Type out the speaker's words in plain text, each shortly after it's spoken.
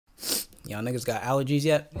Y'all niggas got allergies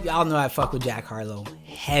yet? Y'all know I fuck with Jack Harlow.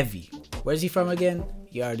 Heavy. Where's he from again?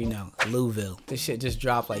 You already know. Louisville. This shit just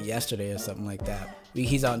dropped like yesterday or something like that.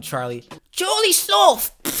 He's on Charlie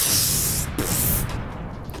Sloth!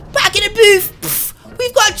 Back in the booth!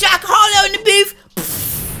 We've got Jack Harlow in the booth!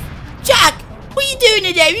 Jack! What are you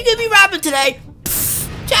doing today? You gonna be rapping today?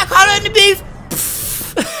 Jack Harlow in the booth!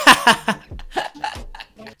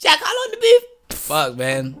 Jack Harlow in the booth! Fuck,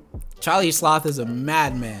 man. Charlie Sloth is a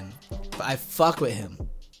madman. But I fuck with him.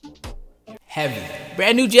 Heavy.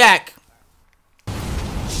 Brand new Jack.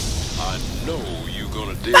 I know you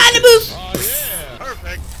gonna dig Find the booth! Oh yeah,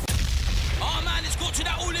 perfect. Oh man, let's go to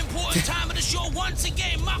that all important time of the show once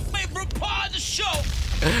again. My favorite part of the show.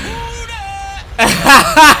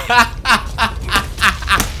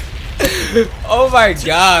 Oh my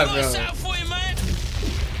god, bro.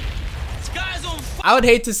 I would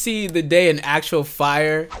hate to see the day an actual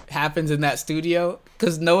fire happens in that studio,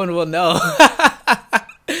 because no one will know.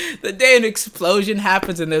 The day an explosion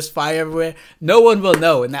happens and there's fire everywhere, no one will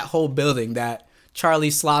know in that whole building that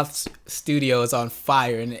Charlie Sloth's studio is on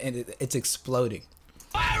fire and it's exploding.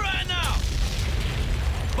 Fire right now.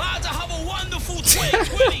 About to have a wonderful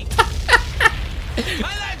 2020.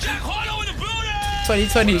 I like Jack Harlow in the building.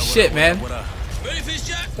 2020 shit, man. Ready for this,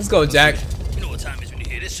 Jack? Let's go, Jack. You know what time it is when you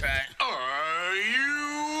hear this track. Are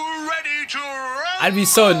you ready to run? I'd be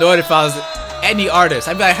so annoyed if I was any artist.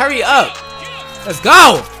 I'd be like, hurry up. Let's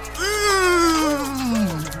go.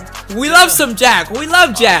 We love some Jack. We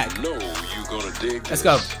love Jack. I know you gonna dig Let's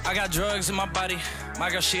go. I got drugs in my body. My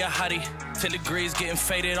girl, she a hottie. 10 degrees getting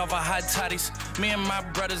faded off of hot toddies. Me and my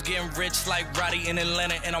brothers getting rich like Roddy in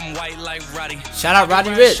Atlanta, and I'm white like Roddy. Shout out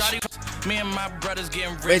Roddy Rich. Me and my brothers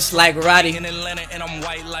getting Rich like Roddy. in Atlanta, and I'm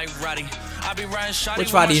white like Roddy. I be riding shotty.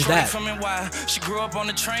 Which Roddy is that? From NY. She grew up on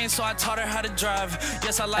the train, so I taught her how to drive.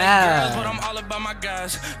 Yes, I like girls, but I'm all about my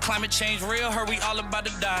guys. Climate change real, her, we all about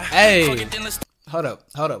to die. Hey. Hold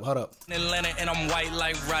up. In Atlanta, and I'm white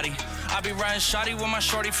like Roddy. I be riding shotty with my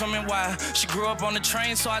shorty from NY. She grew up on the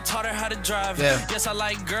train, so I taught her how to drive. Yeah. Yes, I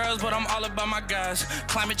like girls, but I'm all about my guys.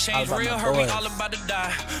 Climate change real, her, we all about to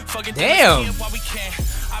die. Fuck it, damn. while we can.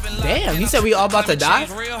 Damn, he said we all about to die?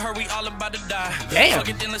 Real, her, we all about to die. Damn. Fuck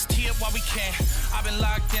it, then let's tee up while we can. I've been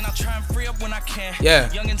locked in, I'll try and free up when I can. Yeah.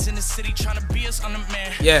 Youngins in the city trying to be us on the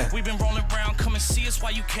man. Yeah. We've been rolling around, come and see us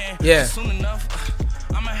while you can. Yeah. Soon enough,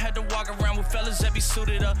 I'ma have to walk around with fellas that be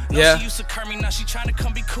suited up. No, Yeah. she used to curb me, now she trying to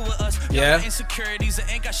come be cool with us. Yeah. Got insecurities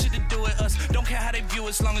that ain't got shit to do with us. Don't care how they view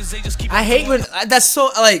us, as long as they just keep. I hate when that's so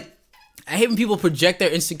like. I hate when people project their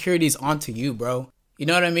insecurities onto you, bro. You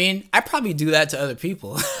know what I mean? I probably do that to other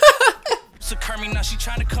people. Me, now she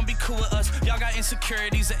trying to come be cool with us. Y'all got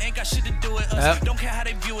insecurities that ain't got shit to do with us. Yep. Don't care how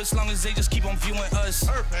they view us, as long as they just keep on viewing us.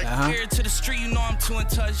 Perfect. Here to the street, you know I'm too in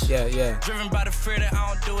touch. Yeah. Driven by the fear that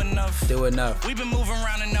I don't do enough. We've been moving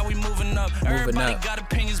around and now we moving up. Everybody got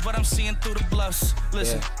opinions, but I'm seeing through the bluffs.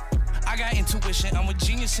 Listen. Yeah. I got intuition, I'm a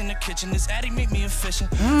genius in the kitchen. This Addy make me efficient.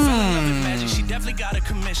 Fell in love with magic, she definitely got a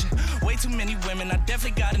commission. Way too many women, I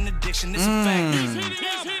definitely got an addiction. This a fact.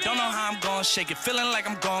 Don't know how I'm gonna shake it, feeling like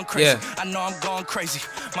I'm going crazy. Yeah. I know I'm going crazy.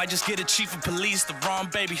 Might just get a chief of police, the wrong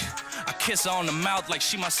baby. I kiss her on the mouth like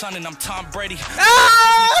she my son and I'm Tom Brady.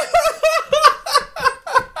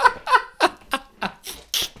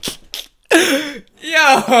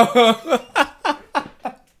 Yo.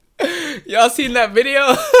 Y'all seen that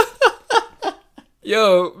video?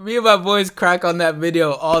 Yo, me and my boys crack on that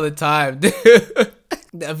video all the time, dude.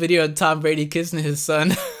 That video of Tom Brady kissing his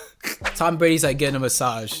son. Tom Brady's like getting a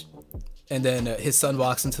massage. And then his son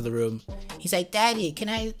walks into the room. He's like, Daddy, can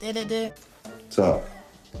I... What's up?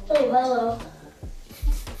 Oh, hello.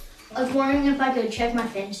 I was wondering if I could check my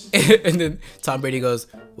fantasy. And then Tom Brady goes,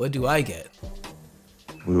 what do I get?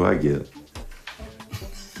 What do I get?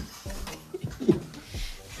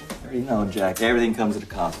 You know, Jack, everything comes at a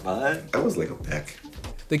cost, bud. That was like a peck.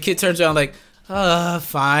 The kid turns around like,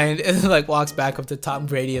 fine. And then like walks back up to Tom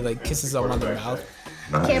Brady and like kisses him on the mouth.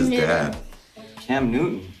 Not Cam his Newton. dad. Cam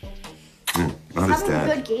Newton. Not his Having a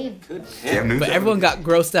dad. good game. Good pick. Cam Newton. But everyone got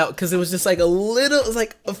grossed out because it was just like it was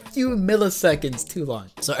like a few milliseconds too long.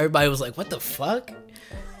 So everybody was like, what the fuck?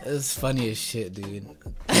 It was funny as shit, dude.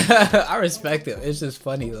 I respect it. It's just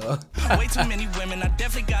funny though. Way too many women, I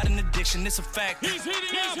definitely got an addiction, it's a fact.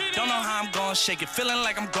 Don't know how I'm gonna shake it, feeling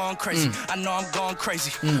like I'm going crazy. I know I'm going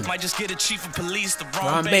crazy. Might just get a chief of police, the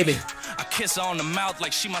wrong baby. I kiss her on the mouth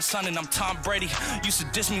like she my son and I'm Tom Brady. Used to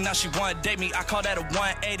diss me, now she wanna date me. I call that a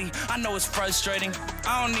 180. I know it's frustrating.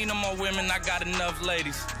 I don't need no more women, I got enough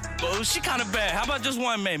ladies. But she kinda bad, how about just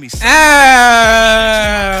one maybe?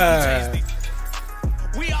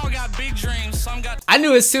 We all got beef. big dreams. Some got. I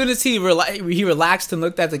knew as soon as he relaxed and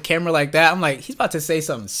looked at the camera like that, I'm like, he's about to say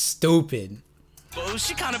something stupid. Oh,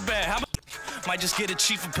 she kind of bad. How about might just get a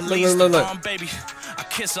chief of police. Look. Baby. I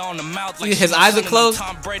kiss her on the mouth like his eyes are closed.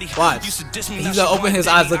 Watch. He's gonna open his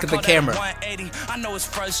eyes, look at the camera. I know it's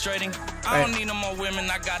frustrating. I don't need no more women.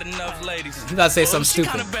 I got enough ladies. He gotta say something She stupid.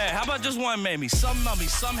 kind of bad. How about just one maybe? Some love me,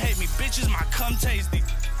 some hate me. Bitches, my cum tasty.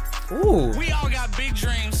 Ooh. We all got big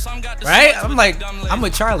dreams. Some got the Right? size, I'm but like, they dumb I'm ladies.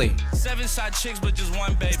 with Charlie. 7 side chicks, but just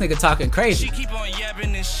one baby. This nigga talking She crazy. keep on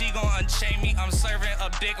yapping and she gon' unchain me. I'm serving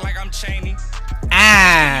up dick like I'm Cheney.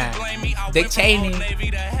 Ah. Blame me. I Dick went from Cheney. Old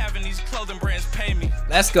Navy to having these clothing brands pay me.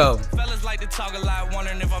 Let's go. Fellas like to talk a lot,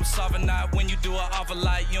 wondering if I'm soft or not. When you do an awful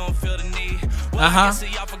lot, you don't feel the need. Well, I guess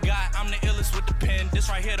y'all forgot I'm the illest with the pen. This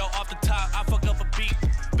right here though, off the top, I fuck up a beat.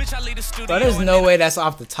 Bitch, I leave the studio. Bro, there's and no then way that's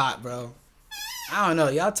off the top, bro. I don't know.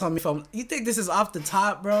 Y'all tell me if you think this is off the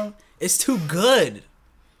top, bro? It's too good.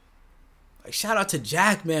 Like, shout out to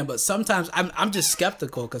Jack, man. But sometimes I'm just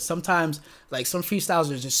skeptical because sometimes like some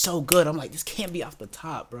freestyles are just so good. I'm like, this can't be off the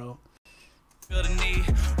top, bro. Feel the need.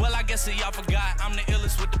 Well, I guess that y'all forgot I'm the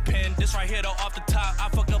illest with the pen. This right here though, off the top, I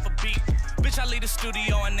fuck up a beat. Bitch, I leave the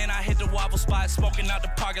studio and then I hit the wobble spot, smoking out the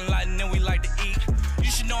parking lot, and then we like to eat. You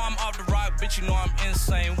should know I'm off the rock, bitch. You know I'm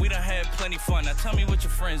insane. We done had plenty fun. Now tell me what's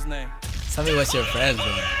your friend's name. Tell me what's your friend's name.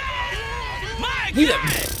 My He's a-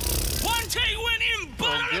 God! One take went in,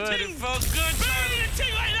 but good. It felt good, Charlie.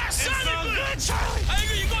 Take like that sounded good, Charlie. I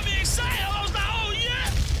agree, you got me excited. I was like, oh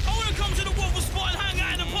yeah, I wanna come to the Waffle Spot and hang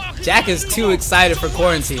out in the park. Jack is too excited for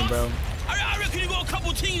quarantine, bro. I reckon you got a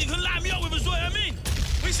couple teams you can line me up with, is what I mean.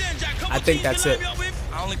 We saying, Jack, couple I think teams you that's can it. line me up with?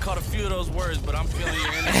 I only caught a few of those words, but I'm feeling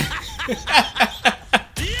your energy.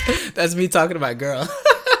 That's me talking to my girl.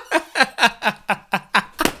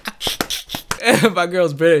 My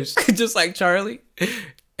girl's British, just like Charlie.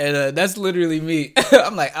 And that's literally me.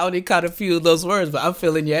 I'm like, I only caught a few of those words, but I'm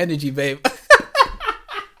feeling your energy, babe.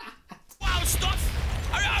 Wild stuff.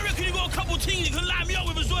 I reckon you got a couple teams you can line me up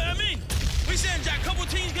with, is what I mean. We saying, Jack, couple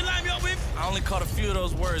teams you can line me up with? I only caught a few of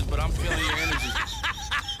those words, but I'm feeling your energy.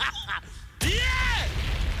 Yeah!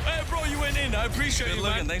 Hey, bro, you went in. I appreciate it,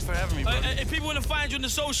 man. Thanks for having me, bro. If people want to find you in the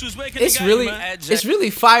socials, where can It's they really, you, man? it's really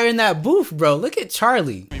fire in that booth, bro. Look at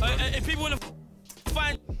Charlie. If people want to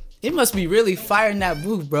find... It must be really fire in that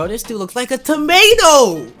booth, bro. This dude looks like a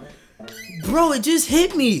tomato. Bro, it just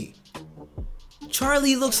hit me.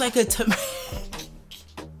 Charlie looks like a tomato.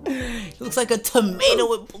 He looks like a tomato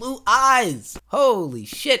with blue eyes. Holy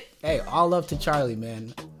shit. Hey, all love to Charlie,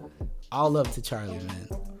 man. All love to Charlie, man.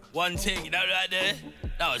 One take, that right there,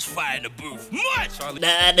 that was fire in the booth. What? Charlie.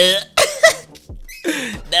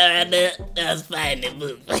 That's fire in the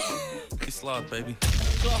booth. Slot, baby.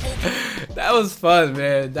 That was fun,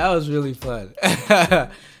 man. That was really fun.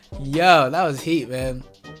 Yo, that was heat, man.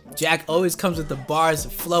 Jack always comes with the bars,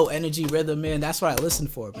 flow, energy, rhythm, man. That's what I listen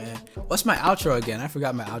for, man. What's my outro again? I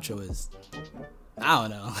forgot my outro is. I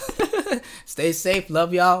don't know. Stay safe.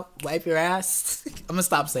 Love y'all. Wipe your ass. I'm gonna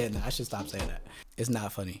stop saying that. I should stop saying that. It's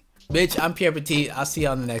not funny. Bitch, I'm Pierre Petit. I'll see you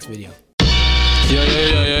on the next video. Yo, yo,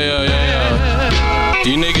 yo, yo, yo,